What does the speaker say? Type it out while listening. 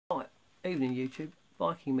Evening YouTube,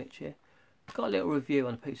 Viking Mitch here. Got a little review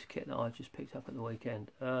on a piece of kit that I just picked up at the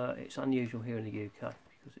weekend. It's unusual here in the UK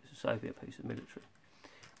because it's a Soviet piece of military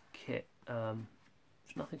kit.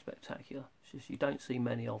 It's nothing spectacular, it's just you don't see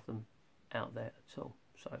many of them out there at all.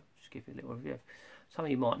 So just give you a little review. Some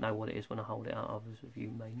of you might know what it is when I hold it out, others of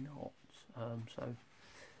you may not. So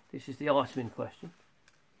this is the item in question.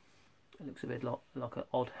 It looks a bit like an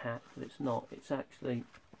odd hat, but it's not. It's actually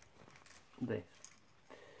this.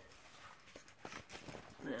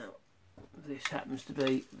 Now, this happens to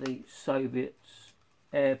be the Soviets'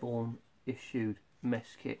 Airborne issued mess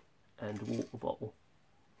kit and water bottle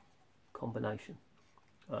combination.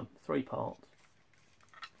 3 parts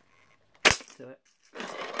to it.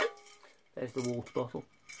 There's the water bottle.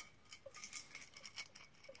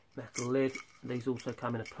 Metal lid. These also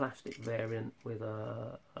come in a plastic variant with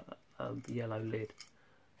a yellow lid.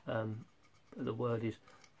 But the word is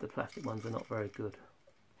the plastic ones are not very good.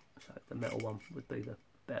 So the metal one would be the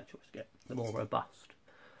better choice to get, the more robust.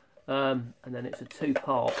 And then it's a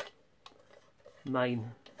 2-part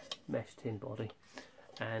main mesh tin body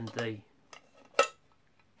and the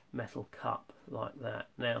metal cup like that.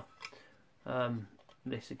 Now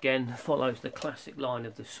this again follows the classic line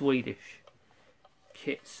of the Swedish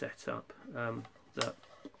kit setup, that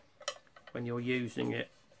when you're using it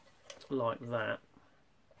like that,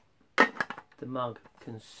 the mug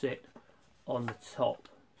can sit on the top.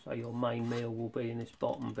 So your main meal will be in this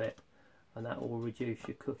bottom bit, and that will reduce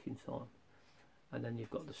your cooking time. And then you've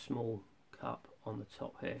got the small cup on the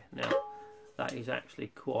top here. Now that is actually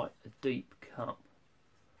quite a deep cup,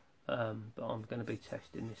 but I'm going to be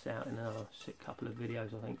testing this out in another couple of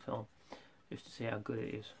videos, I think, time, just to see how good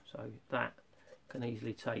it is. So that can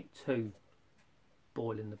easily take 2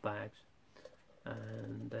 boiling the bags,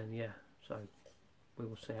 and then yeah, so we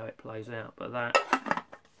will see how it plays out. But that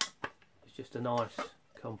is just a nice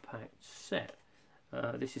compact set.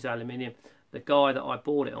 This is aluminium. The guy that I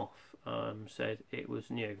bought it off said it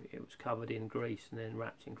was new. It was covered in grease and then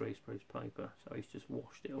wrapped in greaseproof paper, so he's just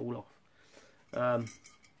washed it all off.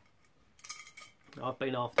 I've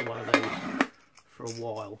been after one of these for a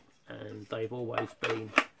while, and they've always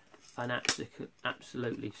been an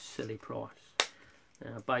absolutely silly price.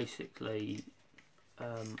 Now basically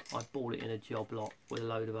I bought it in a job lot with a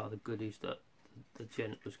load of other goodies that the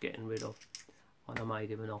gent was getting rid of, and I made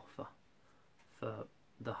him an offer for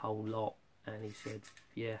the whole lot, and he said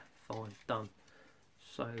yeah, fine, done.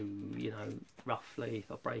 So you know, roughly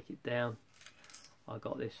if I break it down, I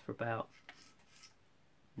got this for about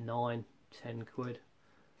 9-10 quid,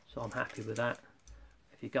 so I'm happy with that.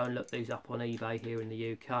 If you go and look these up on eBay here in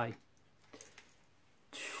the UK,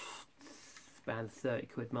 around the 30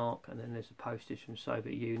 quid mark, and then there's a postage from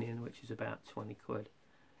Soviet Union which is about 20 quid,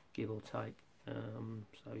 give or take.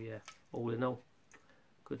 So yeah, all in all,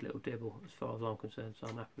 good little dibble as far as I'm concerned, so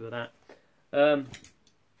I'm happy with that.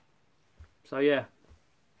 So yeah,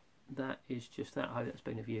 that is just that. I hope that's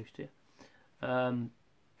been of use to you.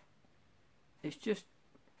 It's just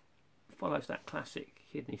follows that classic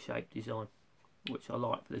kidney shaped design which I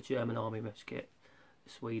like for the German army mess kit,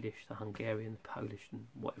 the Swedish, the Hungarian, the Polish and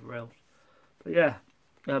whatever else. But yeah,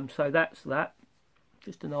 so that's that.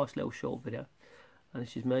 Just a nice little short video, and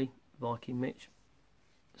this is me, Viking Mitch,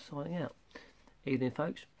 signing out. Evening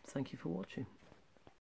folks, thank you for watching.